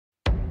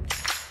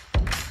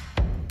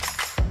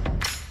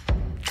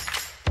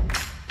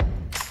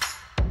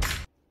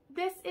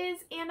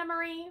is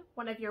Annamarie,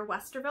 one of your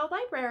Westerville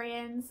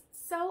librarians,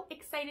 so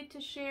excited to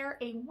share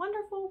a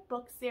wonderful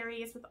book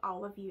series with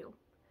all of you.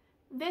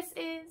 This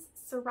is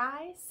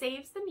Sarai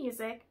Saves the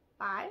Music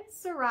by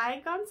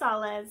Sarai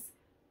Gonzalez,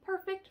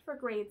 perfect for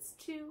grades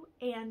 2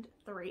 and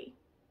 3.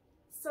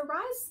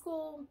 Sarai's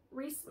school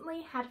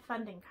recently had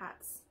funding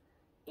cuts,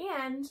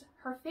 and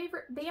her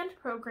favorite band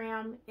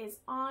program is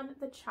on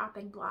the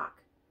chopping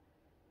block.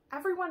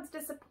 Everyone's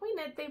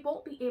disappointed they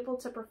won't be able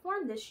to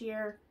perform this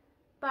year,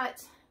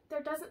 but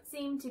there doesn't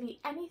seem to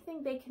be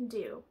anything they can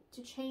do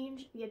to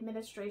change the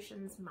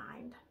administration's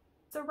mind.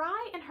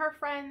 Sarai and her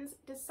friends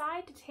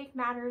decide to take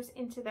matters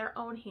into their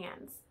own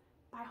hands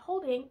by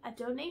holding a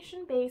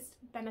donation-based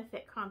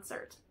benefit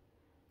concert.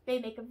 They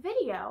make a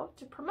video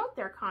to promote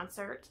their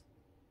concert,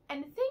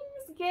 and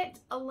things get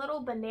a little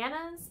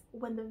bananas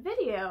when the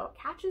video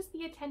catches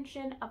the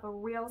attention of a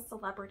real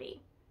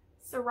celebrity,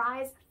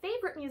 Sarai's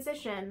favorite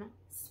musician,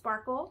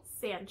 Sparkle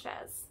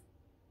Sanchez.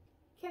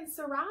 Can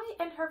Sarai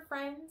and her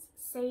friends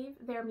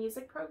save their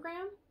music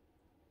program?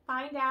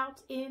 Find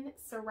out in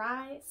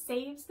Sarai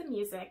Saves the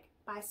Music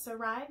by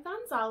Sarai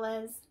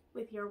Gonzalez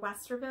with your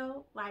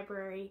Westerville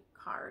Library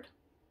card.